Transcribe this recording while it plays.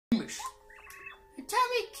tell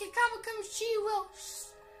me, she will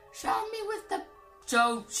show me with the.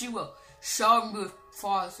 So she will show me with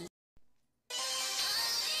forces.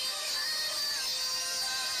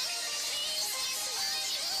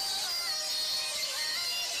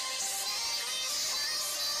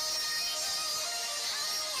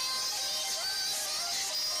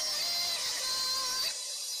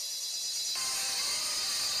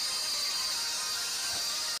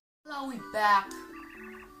 Hello, we back.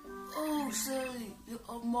 Oh, Sally, you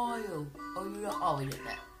are Mario. Oh, you're not. Oh, you're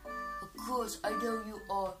that. Of course, I know you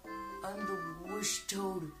are. I'm the worst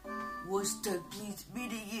toad. Worst toad, please.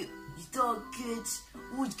 Meeting you. You thought kids.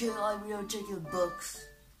 Who's going on around checking books?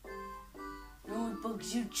 The only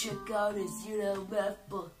books you check out is, math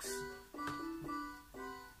books.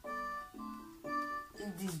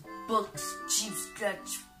 And these books, cheap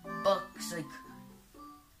scratch books, like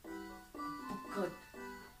book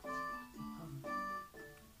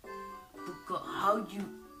how you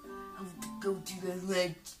have to go to the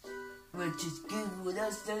rent, which is good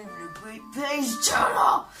without starting with a great page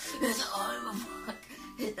turtle. It's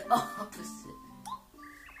the opposite.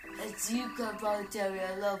 And so you can probably tell me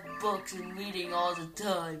I love books and reading all the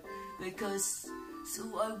time because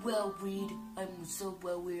I well read. I'm so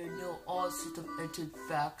well read and know all sorts of entered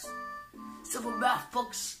facts. So for math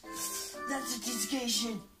books, that's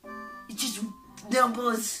education. It's just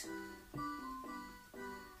numbers.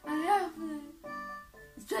 I have it.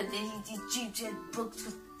 It's like they need these cheap books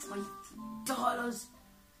for $20.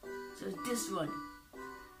 So this one.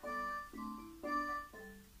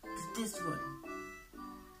 This one.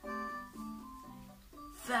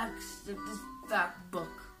 Facts. This fact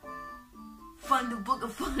book. Find the book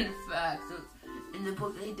of fun facts. In the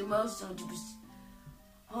book I hate the most,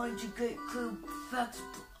 100 great Cleo facts.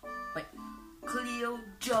 Wait, Cleo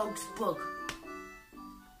jokes book.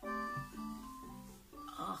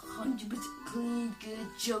 100% clean, good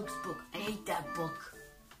jokes book. I hate that book.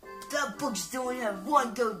 That book just don't have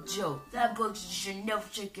one good joke. That book you should never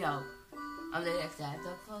check out. On the next side,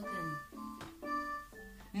 the fucking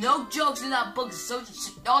no jokes in that book. So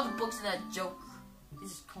all the books in that joke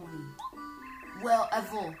is corny. Well,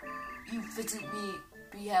 Ethel, you visit me.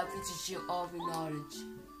 Be happy to share all of your knowledge.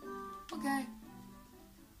 Okay.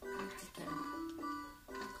 I'm just kidding.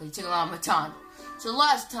 Okay, you took a lot of my time. So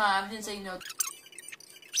last time I didn't say no.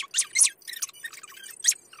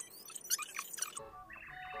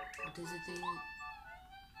 What is it thing?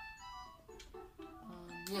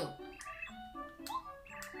 You.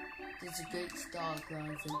 There's a great star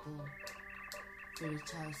ground simple to the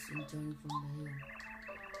house and journey from the hill.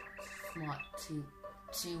 Smart two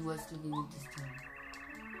was living in this town.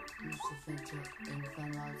 Use the venture and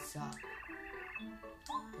found out shop.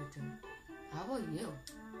 How about you?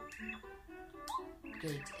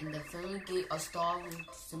 Gate. In the family gate are star with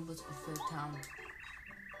symbols of the town.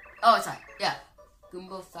 Oh, it's right. Yeah.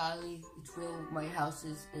 Goomba Valley, it's where my house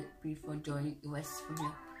is. It'd be fun joining the west from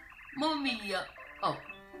here. Mamma Mia! Oh,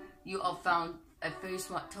 you all found a very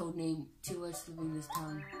smart toad named T-Rex living in this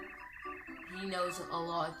town. He knows a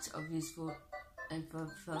lot of useful and fun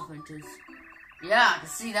adventures. Yeah, I can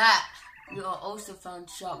see that. You all also found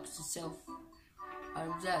shops to sell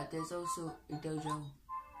items at. There's also a dojo.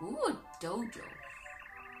 Ooh, a dojo.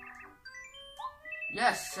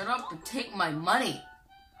 Yes, shut up and take my money.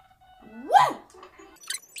 Woo!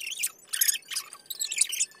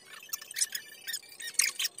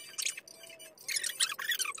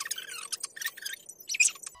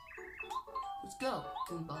 Let's go,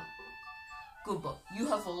 Goomba. Goomba, you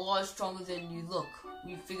have a lot stronger than you look.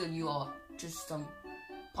 We figured you are just some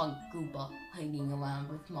punk Goomba hanging around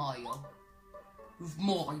with Mario.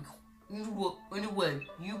 Anyway,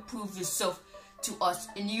 you prove yourself to us,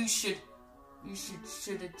 and you should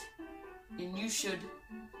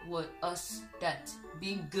what us that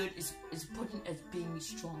being good is important as being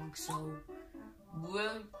strong. So,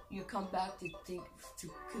 will you come back to think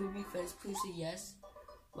to Kirby first? Please say yes.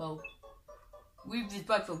 Well, we've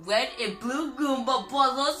respect for red and blue Goomba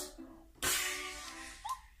brothers.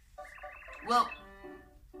 Well,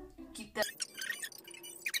 keep that.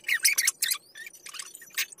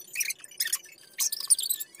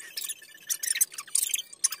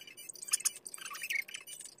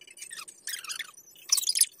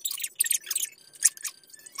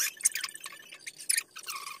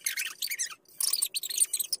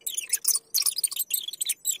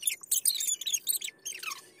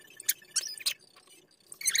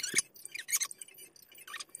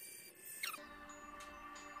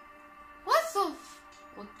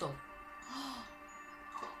 What the?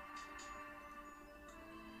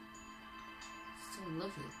 Still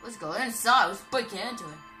live here. Let's go inside. Let's break into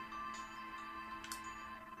it.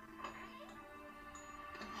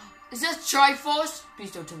 Is that Triforce?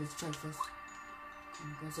 Please don't tell me it's Triforce.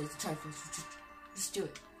 I'm gonna say it's Triforce. Just do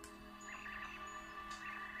it.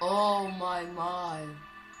 Oh my.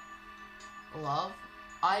 Love,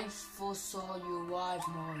 I foresaw you arrive,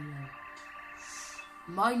 Mario.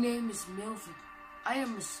 My name is Milton. I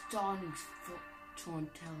am a starting fortune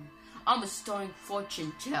telling. I'm a starting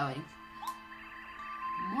fortune telling.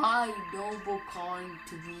 My noble calling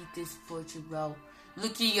to read this fortune well.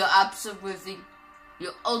 Look at your absolutely,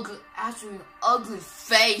 your absolutely ugly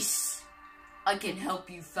face. I can help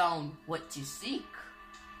you find what you seek.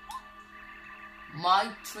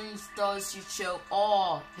 My twin stars you show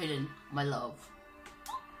all hidden, my love.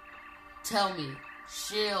 Tell me,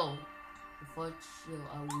 chill. Before chill,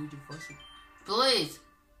 I'll read your fortune. Please.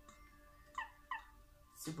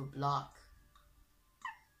 Super block.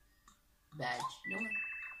 Badge. No.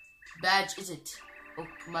 Badge is it? Oh,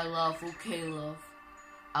 my love. Okay, love.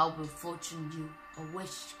 I'll be fortune you. A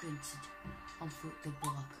wish granted on foot the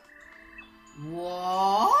block.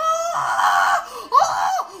 Whoa!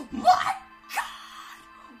 Oh my God!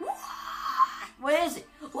 What? Where is it?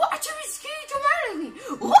 What? You be scared dramatically.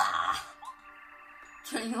 What?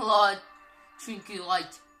 Twinkly light, twinkly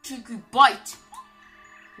light, twinkly bite.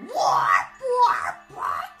 What?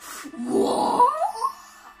 What?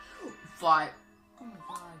 Fire. Oh my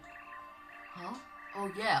God. Huh? Oh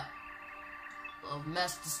yeah. Of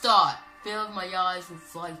Master Star, fill my eyes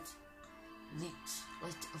with light.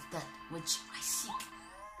 Light of that which I seek.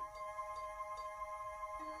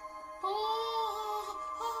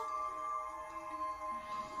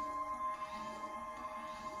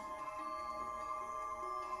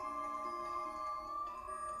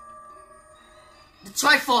 The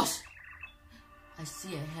Triforce! I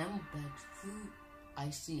see a hammer badge full. I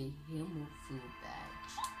see a hammer full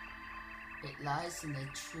badge. It lies in a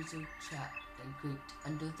treasure trap and gripped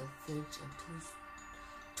under the fridge of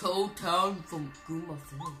Toad Town from Goomba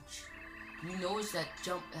Village. You notice that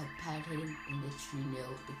jump pad hidden in the tree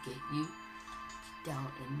nail to get you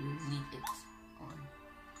down and you lead it on.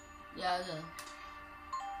 Yeah, it's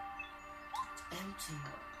empty.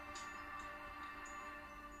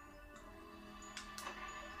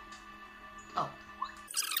 Oh.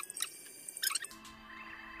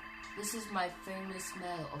 This is my famous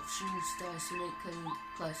medal of shooting star Sonic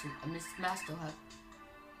Classic. I Miss Master have.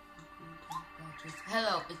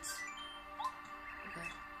 Hello, it's okay.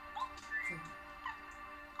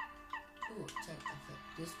 Oh, check effect.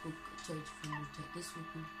 This book change from the text. This would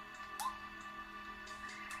be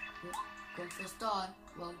go for star.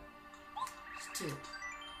 Well, it's 2.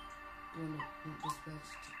 Not this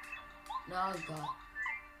best. Now I got.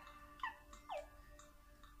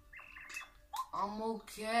 I'm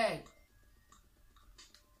okay.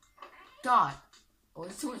 God. Oh,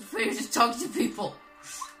 it's so much favorite to talk to people.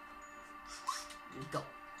 Here we go.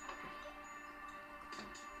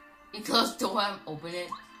 You close the door, open it.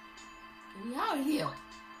 Get me out of here.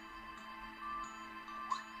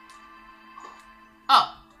 Oh.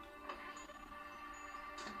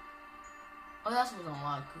 Oh, that's what's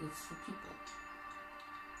unlocked, because it's for people.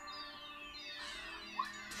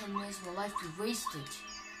 10 minutes of my life be wasted.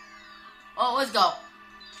 Oh, let's go.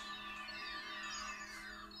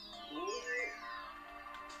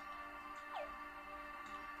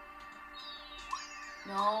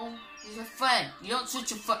 No, he's a friend. You don't shoot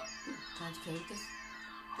your friend. Can I carry this?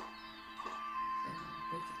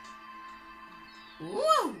 Break it.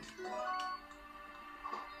 Woo!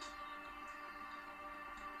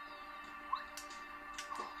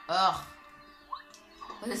 Ugh.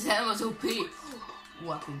 But his hammer's OP.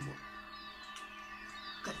 Weapon.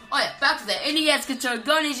 Okay. Oh yeah, back to the NES controller.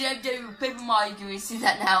 Go Ninja MJ with Paper Mario. You can see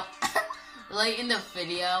that now. Late in the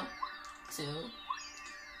video, too.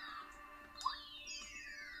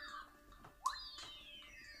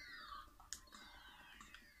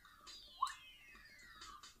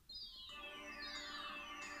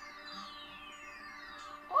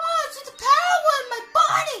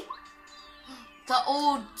 The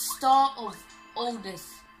old star of oldest.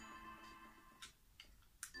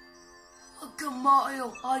 Look at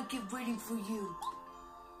Mario, I keep waiting for you.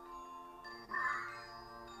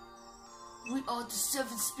 We are the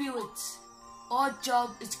 7 spirits. Our job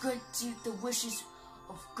is granting the wishes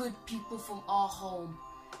of good people from our home.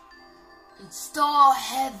 In star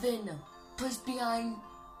heaven, placed behind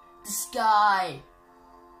the sky.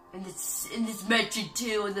 And it's mentioned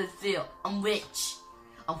too in the field. I'm rich.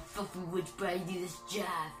 I'm filthy rich, but I do this job.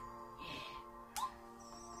 Yeah.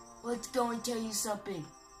 Let's go and tell you something.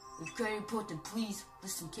 It's very important. Please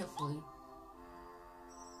listen carefully.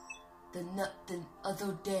 The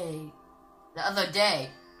other day,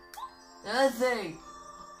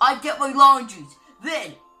 I get my laundries.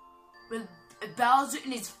 Then with Bowser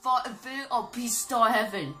and his Infinite or Peace Star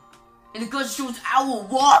Heaven. And it goes shows our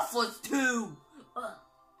Waffles too.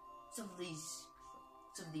 Some of these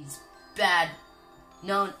bad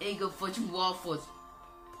non-Eggo fudging waffles.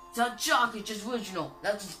 It's not chocolate, just original.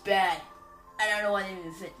 That's just bad. I don't know why they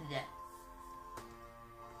even fit to that.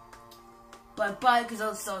 But I buy it because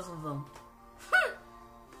I'll sell some of them.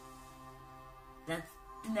 That's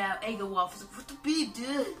now Eggo waffles. What the beef,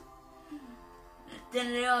 dude?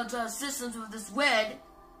 Then they all draw systems with this red.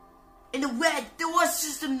 In the red, there was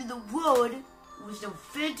system in the world. It was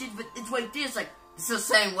invented, but it's right there. It's like, it's the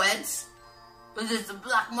same Reds. But there's a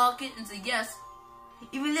black market, and so yes.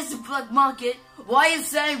 Even this is a black market, why are you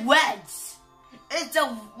saying Reds? It's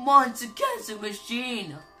a monster cancer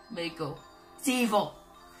machine, Mako. It's evil.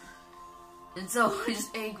 And so I'm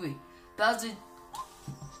just angry. Bowser.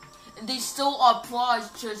 And they stole our prize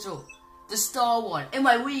chisel. The star one. And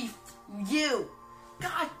my Wii U.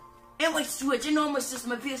 God. And my Switch. And all my system.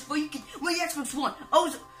 My PS4. You can. My Xbox One.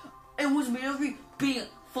 It was me being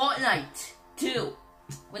Fortnite. Too.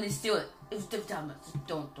 When they steal it. It was different time.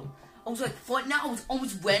 Don't. I was like, Fortnite. I was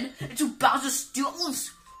almost win. Until Bowser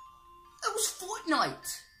steals. It was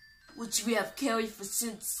Fortnite. Which we have carried for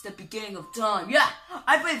since the beginning of time. Yeah,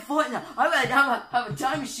 I play Fortnite. I have a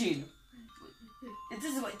time machine.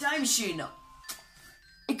 This is my time machine now.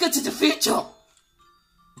 It goes to the future. Wow,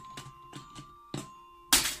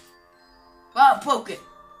 I broke it.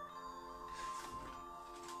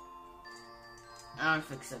 I don't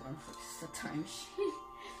fix it. I'm gonna fix the time machine.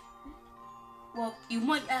 Well, you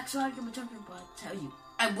might actually give me something, but I'll tell you.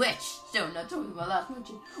 I wish. So, not talking about last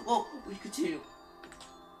mention. Well, we continue.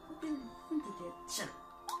 Shut up.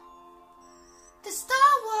 The Star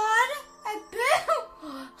One I built.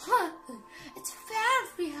 It's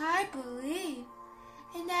very high, I believe.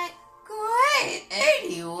 And that great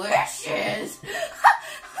 80 wishes.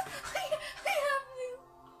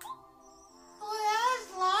 As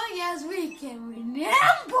long as we can remember.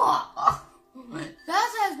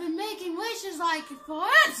 Bowser has been making wishes like it, for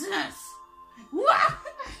instance. What?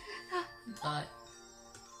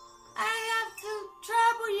 I have to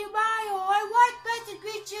trouble you, Mario. I want better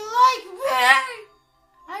greet you like me.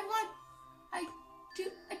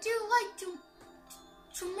 I do like to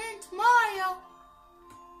torment Mario.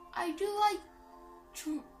 I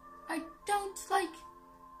don't like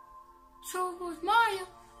trouble with Mario.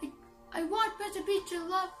 I want better beat your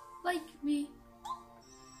love like me.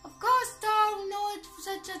 Of course, Star ignored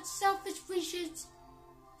such selfish wishes.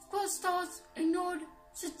 Of course, Stars ignored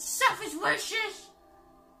such selfish wishes.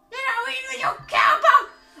 You know, you don't care about.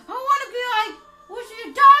 I want to be like, wishing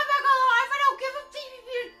you die back alive. I don't give a thing if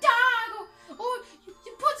you die. Or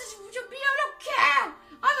you put this, I don't care.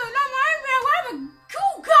 I'm a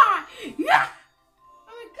cool guy. Yeah.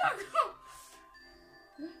 I'm a cool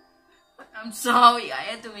guy. I'm sorry. I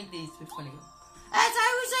had to make these for funny. As I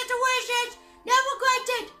was at the wishes, never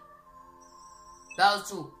granted.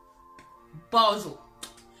 Bowser,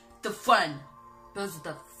 the fun. Bowser,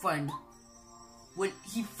 the fun. When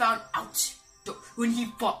he found out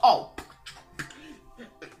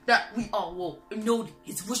that we all will ignore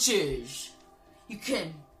his wishes, he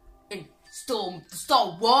can install the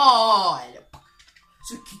Star One.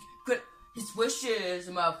 So he can get his wishes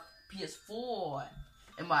in my PS4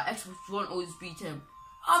 and my Xbox One always beat him.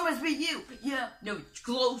 I must beat you. Yeah, no, it's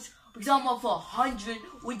close. Because I'm up for 100,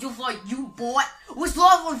 which is like you boy. What's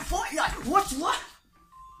love on Fortnite? What's what?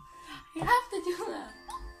 You have to do that.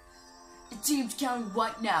 It seems counting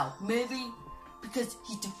right now. Maybe because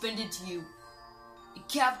he defended you. He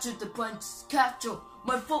captured the punch, capture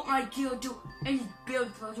my Fortnite killed you, and he built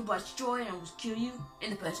the by destroying and was kill you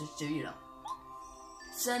in the passage too, you know.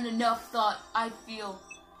 Send enough thought, I feel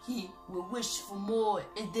he will wish for more,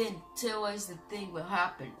 and then tell us the thing will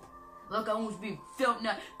happen. Like I almost being felt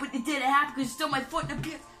now, but it didn't happen because it's still my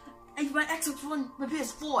Fortnite and my Xbox One, my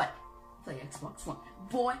PS4. Play Xbox One.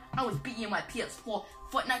 Boy, I was beating my PS4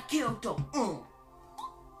 Fortnite killed though.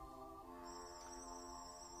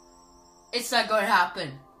 It's not gonna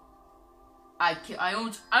happen. I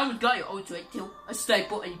almost got your ultra right too. A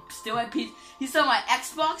sniper and still my PS. He stole my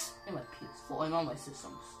Xbox and my PS4 and all my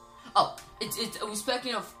systems. Oh, it's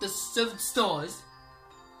speaking of the 7 stars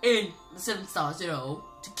in the 7 stars, you know,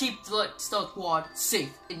 to keep the Star Squad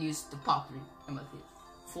safe and use the property in my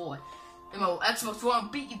PS4. And my Xbox One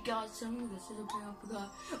beat you guys.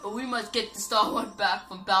 But we must get the Star One back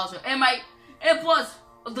from Bowser and plus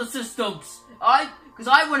of the systems. Alright? Because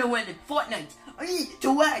I want to win in Fortnite. I need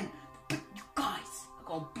to win. Beat you guys. I'm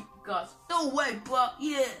gonna beat you guys. No way, bro.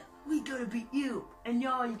 Yeah. We gonna beat you. And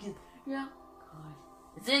y'all, you can. Yeah. God.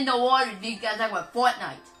 It's in the water. You guys talk about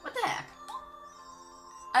Fortnite. What the heck?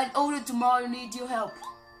 in order to Mario need your help.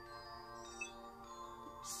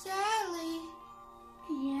 Sally.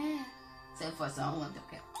 Yeah. Say first, I don't want to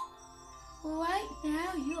count. Right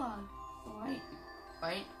now you are. Right?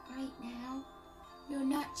 Right now, you're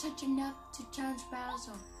not such enough to challenge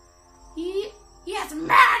Bowser. He has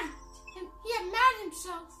mad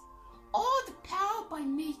himself all the power by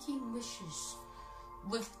making wishes.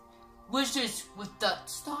 With wishes with the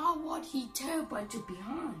Star what he teleported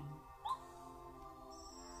behind.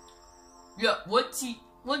 Yeah, once he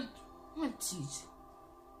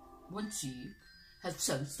has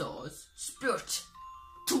 7 stars, Spirit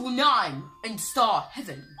to 9 in star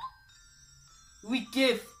heaven. We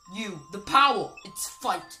give you the power to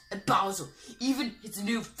fight and Bowser, even his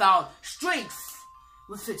newfound strength.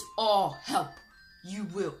 With its all help, you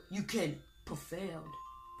can prevail.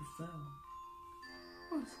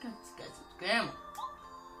 Oh, this guy's a grammar.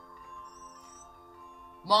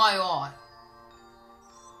 My eye.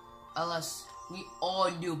 Unless we all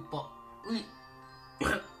knew, but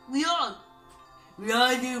we all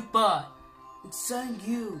knew, but it's saying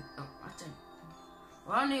you.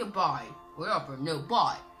 We're nearby. Wherever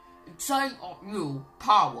nearby. It's saying you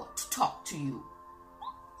power to talk to you.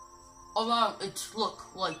 Allow it to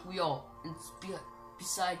look like we are. It's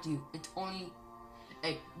beside you. It's only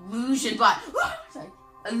a illusion by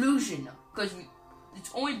illusion, because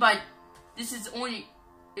it's only by it's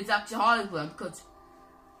actually hologram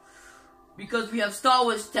because we have Star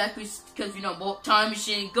Wars tech, because time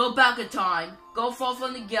machine, go back in time, go far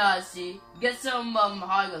from the galaxy, get some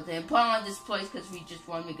hologram thing, put on this place because we just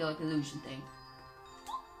want to make it like an illusion thing.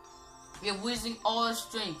 We are using all our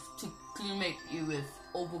strength to make you with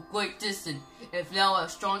over great distance. If now our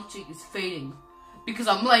strong cheek is fading. Because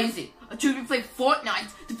I'm lazy. I choose to play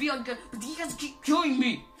Fortnite to be on good, but you guys keep killing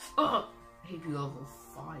me. I hate you level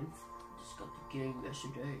 5. I just got the game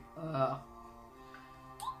yesterday.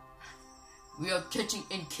 We are catching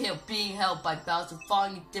and kill, being held by Bowser,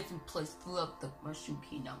 falling in different places throughout the Mushroom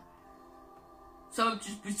Kingdom. Someone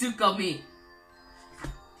just bazooka me.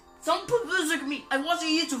 Someone put bazooka me. I watched a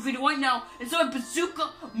YouTube video right now, and someone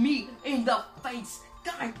bazooka me in the face.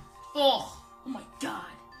 God. Oh my God.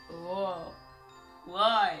 Oh.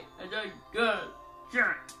 Why? I don't good.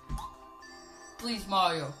 Sure. Please,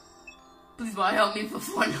 Mario. Please, Mario, help me for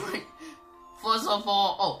Fortnite. First of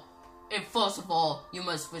all, you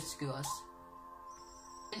must rescue us.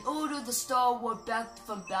 In order to Star Wars back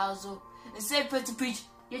from Bowser and save Prince Peach,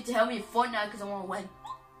 you have to help me in Fortnite because I want to win.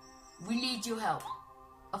 We need your help.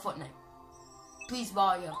 A Fortnite. Please,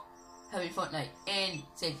 Mario, help me in Fortnite and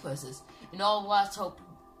save Princess. And all last hope,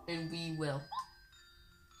 and we will.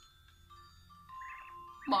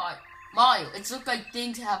 Mario, it looks like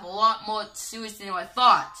things have a lot more serious than I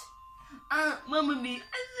thought. Remember me,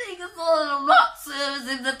 I think it's a little not serious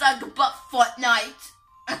in the talk about Fortnite.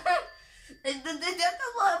 That's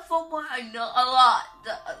a lot of football, I know, a lot.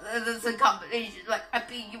 There's a combination, like I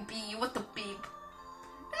beat you, what the beep.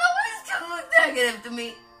 And always just look negative to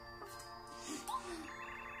me.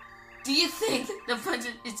 Do you think the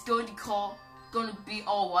president is going to be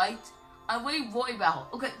alright? I'm really worried about her.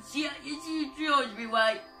 Okay, she always be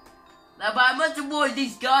right. Now, but I'm much worried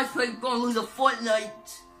these guys probably gonna lose a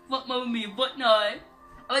Fortnite. What me, Fortnite?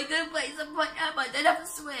 Are we gonna play some Fortnite, but then have a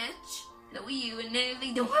Switch? The Wii U and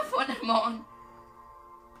anything to what Fortnite on?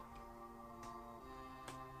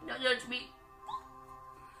 Don't judge me.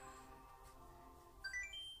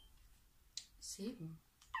 Save him.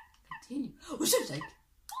 Continue. What's that like?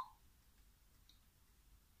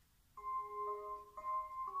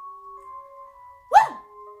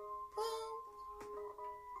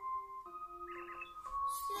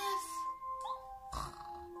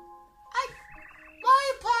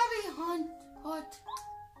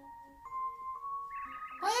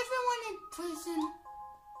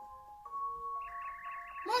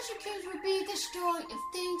 Most kids would be destroyed if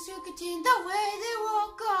things would continue the way they were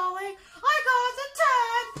going. I got the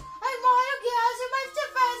time. I'm Mario Gas and my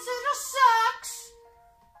defense system sucks.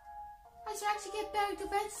 I should actually get better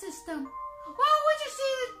defense system. Well, would you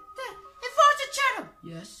see the Forza Channel?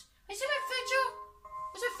 Yes. I see my feature.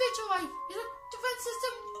 What's my feature like? Is the defense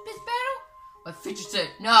system bit better? My feature said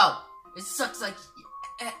no. It sucks like.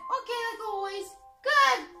 Okay, like always.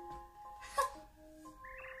 Good.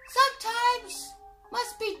 Sometimes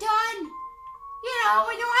must be done. You know,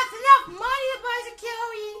 when you don't have enough money to buy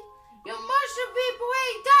security, you must be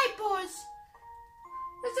wearing diapers.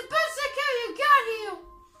 It's the best security you got here.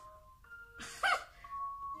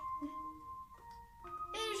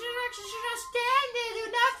 And you should not stand there and do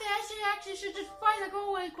nothing. I should just fight like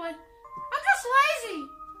always, but I'm just lazy.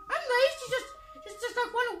 I'm lazy, just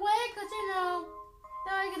like run away, cause now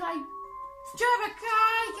I can like drive a car.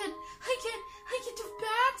 I can do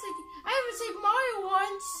bats. I haven't saved Mario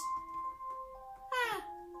once.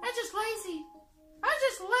 I'm just lazy. I'm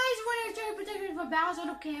just lazy when I try to protect me from Bowser. I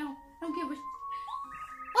don't care. I don't give a.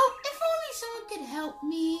 Oh, if only someone could help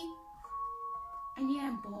me. And yeah,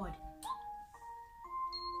 I'm bored.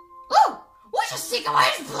 Oh, we should seek away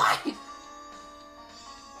his blood.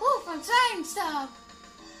 Oof, I'm saying stuff.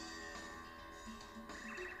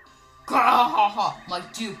 My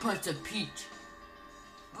dear Princess Peach.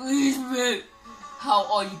 Please, me. How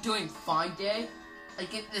are you doing? Fine day? I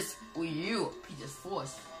get this Wii U, Peach's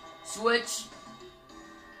Force, Switch,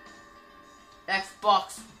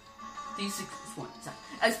 Xbox 361,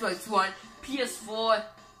 Xbox One, PS4,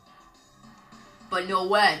 but no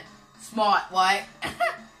way. Smart, right?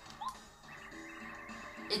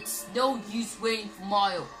 It's no use waiting for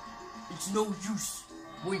Mario. It's no use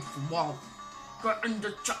waiting for Mario. Get in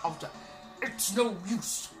the chapter. It's no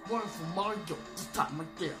use waiting for Mario this time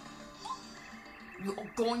right there. You are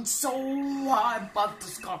going so high above the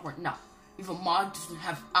sky right now. Even Mario doesn't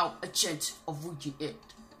have out a chance of reaching it.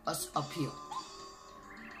 Us up here.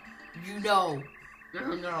 You know.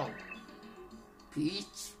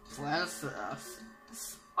 Peach, Princess.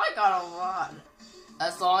 I gotta run.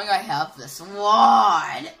 As long as I have this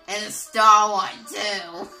one and Star One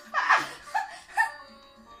too.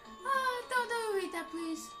 Don't read that,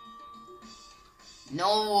 please.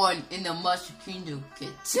 No one in the Mushroom Kingdom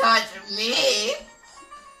can touch me.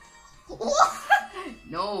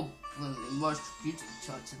 No one in the Mushroom Kingdom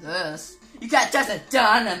can touch this. You can't touch it.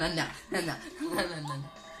 No.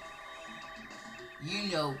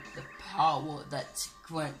 You know the power that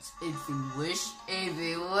grants every wishes.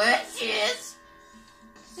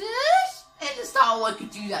 And the Star One can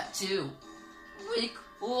do that too. Wink,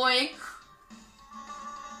 wink.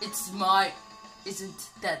 Isn't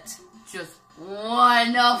that just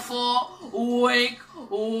wonderful? Wink,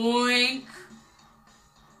 wink.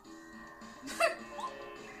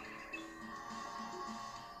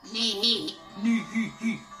 Nee.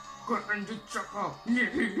 Get in the chopper.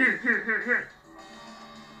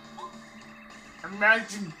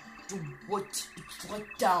 Imagine what it's like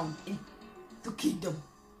down in the kingdom.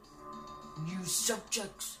 You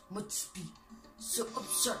subjects must be so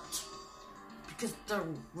upset because their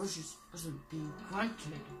wishes wasn't being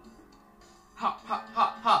granted.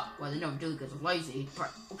 Ha. Well, they never do because they're lazy,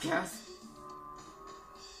 but who cares?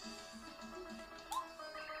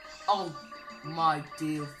 Oh, my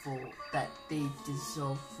dear fool, that they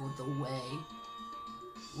deserve for the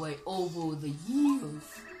way over the years.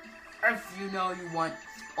 If you know you want,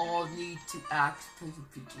 all need to ask Princess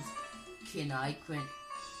Peaches, can I grant?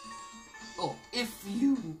 Oh, if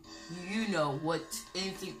you know what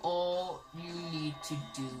anything, all you need to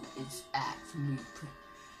do is ask me,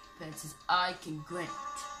 Princess. I can grant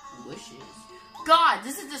wishes. God,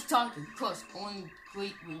 this is just talking. Of course, only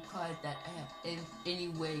great required that I have in any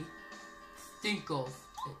way think of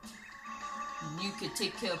it. You can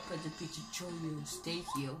take care of Princess Peach's children and stay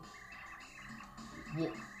here.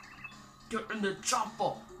 What? Get in the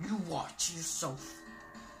chopper. You watch yourself,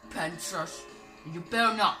 Princess. You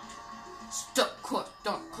better not. Don't cause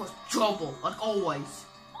trouble, like always.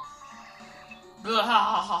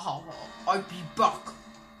 I'll be back.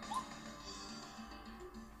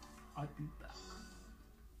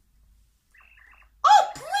 Oh,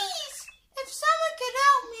 please! If someone could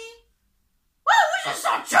help me. Well, we just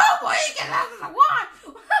saw trouble. You get out of the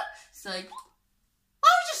water. It's like, oh,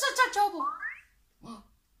 we just saw trouble.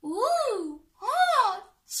 Ooh, oh,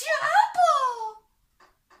 trouble.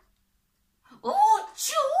 Oh,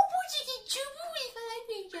 trouble, if I like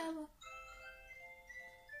being trouble.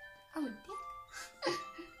 I'm a dick.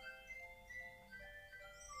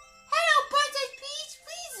 Hello, Princess Peach,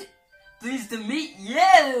 please. Pleased to meet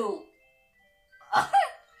you.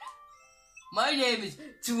 My name is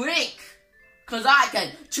Twink, cause I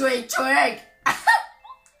can twink.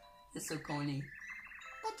 It's so corny.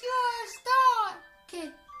 But you're a star,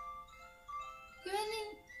 kid. You're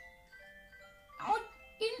in.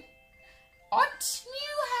 Aren't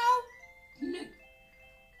you how?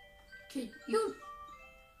 Kid, you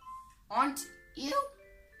aren't you?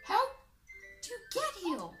 How do you get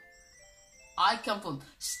here? I come from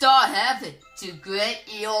Star Heaven to grant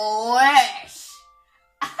your wish.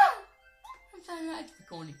 I'm trying to act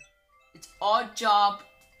corny. It's our job,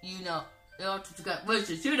 you know, to get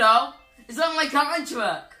wishes. You know, it's on my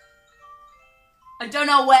contract. I don't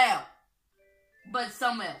know where, but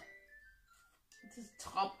somewhere.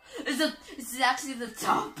 It's actually the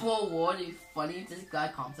top award. It's funny, this guy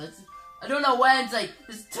concepts. I don't know when it's like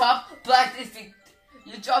this top black thing.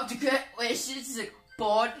 Your job to get wishes. It's like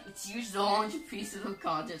board, it's used 100 pieces of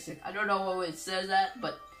content. I don't know where it says that,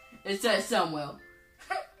 but it says somewhere.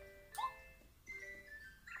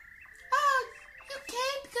 Oh, you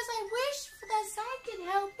came because I wish for that song can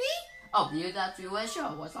help me? Oh, you got 3 wish?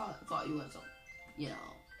 Oh, I thought you was, you know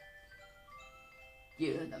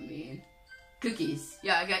what I mean. Cookies.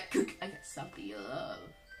 Yeah, I got something you love.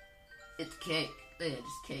 It's cake. Yeah,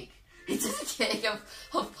 just cake. It's just a cake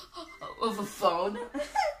of a phone.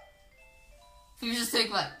 You just think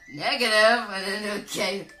like negative and then a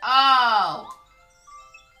cake. Oh!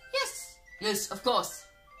 Yes! Yes, of course.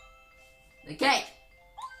 The cake.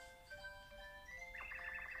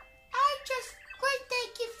 I just quite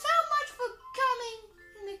thank you so much for coming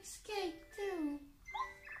and this cake too.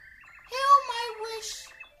 Here's my wish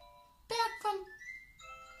back from.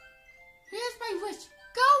 Here's my wish.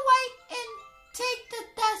 Go away and take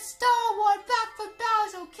that Star Wars back from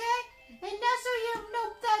Bowser, okay? And that's so you know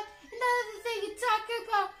that another thing you're talking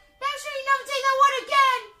about. Make sure you never say that word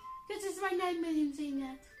again! Because it's my nightmare saying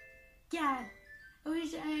that. God, I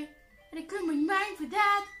wish I had to clear my mind for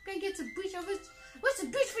that. Gonna get some bleach. What's the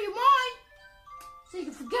bleach for your mind? So you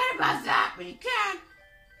can forget about that, but you can't.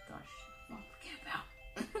 Gosh, don't forget about.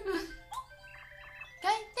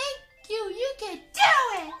 Okay, thank you. You can do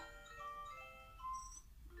it.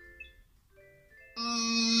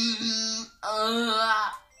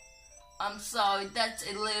 I'm sorry, that's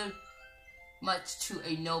a little much to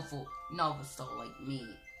a novel star like me.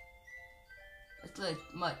 It's a little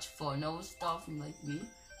much for a novel star from like me.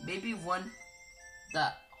 Maybe one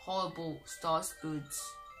that horrible star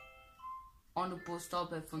spirits, honorable star,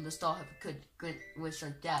 but from the star have a good wish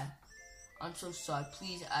like that. I'm so sorry.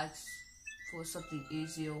 Please ask for something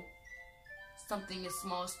easier, something a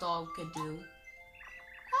small star can do.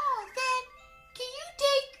 Oh, then can you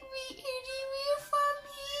take me anywhere from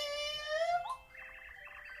here?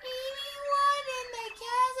 Anyone in the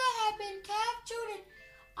castle have been captured, and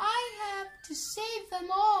I have to save them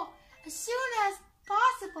all as soon as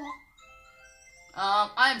possible.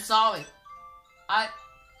 I'm sorry. I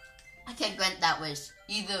can't grant that wish.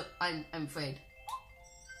 Either I'm afraid.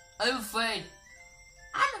 I'm afraid.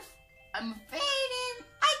 I'm afraid, and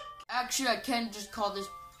actually I can't just call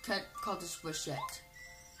this wish yet.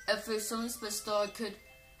 If there's something special I could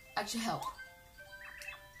actually help.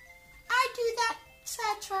 I do that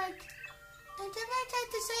sad trick. And if I try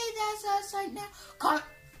to say that's us right now. Call.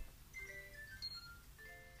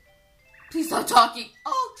 Please stop talking.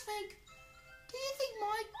 Oh, Trink. Do you think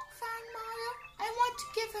Mike found Mario? I want to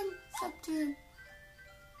give him something to him.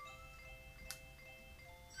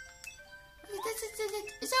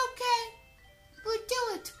 It's okay. We'll do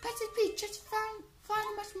it. Princess Peach just found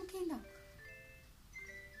the Mushroom Kingdom.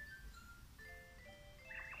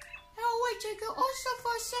 Oh, wait, Jacob. Also,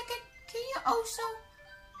 for a second, can you also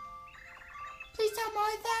please tell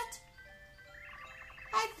Mario that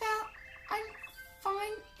I'm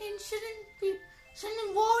fine and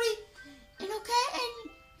shouldn't worry. And okay,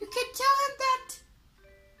 and you can tell him that.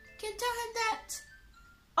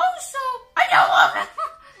 Also, I don't love it.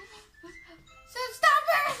 So stop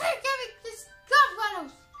everything. Give me this love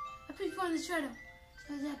bottles. I put you on the shadow.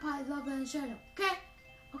 So that probably love in the shadow. Okay?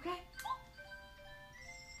 Okay?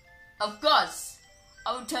 Of course. I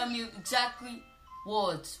will tell you exactly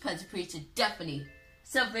words Princess Peach and definitely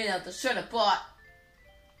something that the should have bought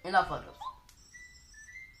enough of them.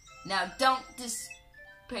 Now don't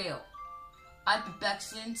despair. I'll be back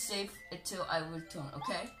soon, safe until I return,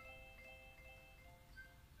 okay?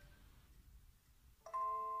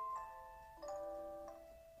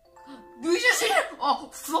 You just see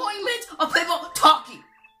 40 minutes of people talking.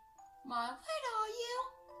 Mom, where are you?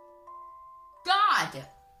 God!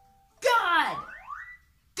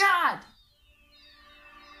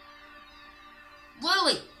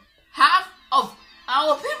 Lily, half of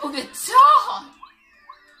our people get talk.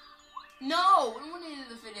 No, I don't want to end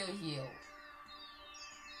the video here.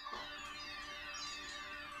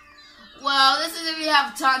 Well, this is if we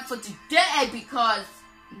have time for today because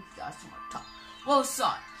you guys want to talk. Well,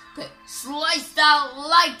 sorry. Okay, slice that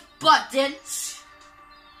like button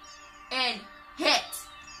and hit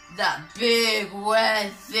that big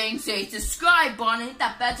red thing saying subscribe button. Hit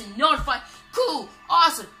that bell to notify cool,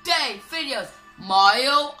 awesome day videos.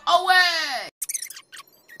 Mario away!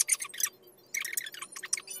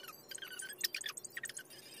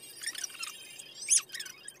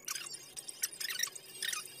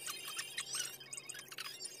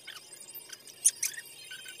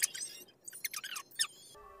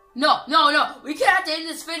 No, we can't end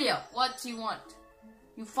this video. What do you want?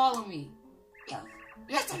 You follow me.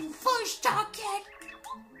 Yes, I'm first target.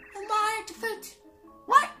 Am I defeat?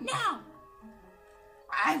 What now?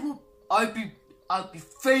 I'll be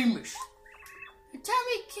famous. And tell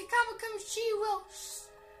me, she will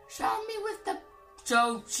show me with the...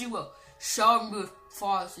 So she will show me with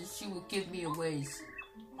fires and she will give me a raise.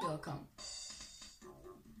 They'll come.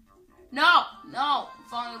 No, I'm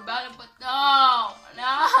falling about it, but no.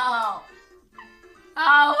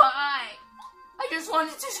 Oh, I just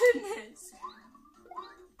wanted to do this.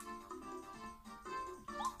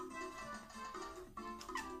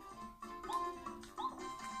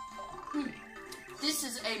 This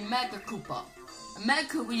is a Mega Koopa. A Mega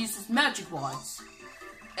Koopa uses magic wands.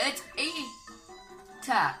 It's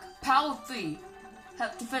attack, power 3,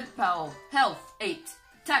 defense power, health 8,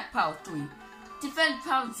 attack power 3, defense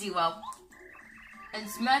power 0, and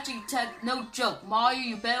it's magic attack, no joke. Mario,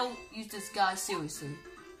 you better use this guy seriously.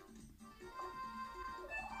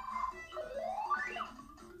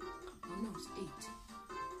 Oh no, it's 8.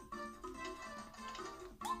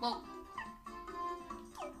 Well,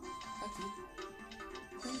 actually,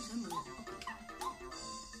 where's Emily?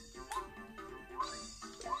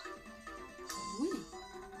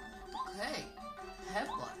 Okay,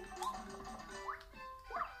 headbutt.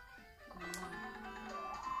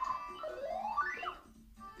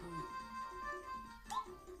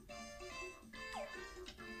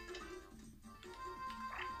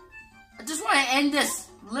 I just want to end this,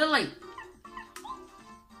 Lily.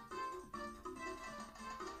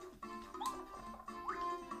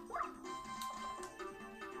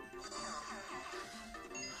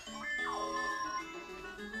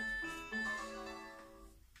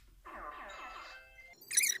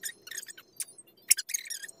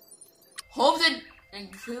 Hold it, and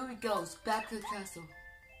here he goes, back to the castle.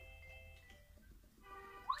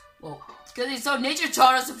 Well, because he's so nature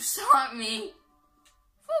taught us to stop me.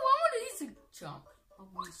 Oh, I wanted these to jump. I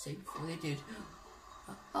want to save before they did.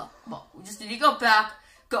 Well, we just need to go back,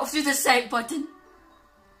 go through the save button.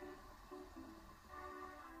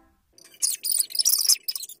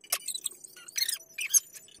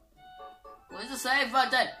 Where's the save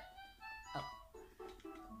button? Oh.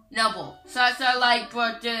 Number, smash that like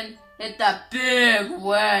button. Hit that big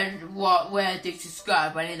red thing,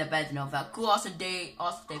 subscribe button in the bed to know about cool awesome day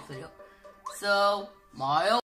video. So, Mario.